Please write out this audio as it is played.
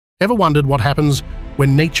Ever wondered what happens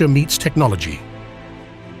when nature meets technology?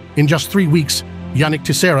 In just 3 weeks, Yanik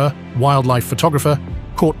Tissera, wildlife photographer,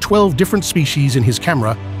 caught 12 different species in his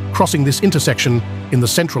camera crossing this intersection in the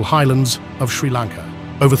Central Highlands of Sri Lanka.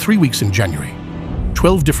 Over 3 weeks in January,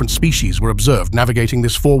 12 different species were observed navigating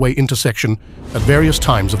this four-way intersection at various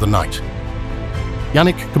times of the night.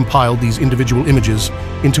 Yanik compiled these individual images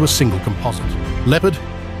into a single composite. Leopard,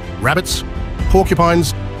 rabbits,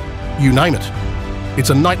 porcupines, you name it. It's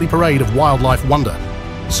a nightly parade of wildlife wonder.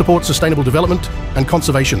 Support sustainable development and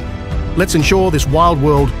conservation. Let's ensure this wild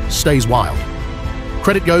world stays wild.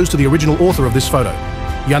 Credit goes to the original author of this photo,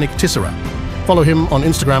 Yanik Tissera. Follow him on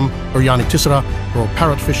Instagram or Yanik Tissera or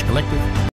Parrotfish Collective.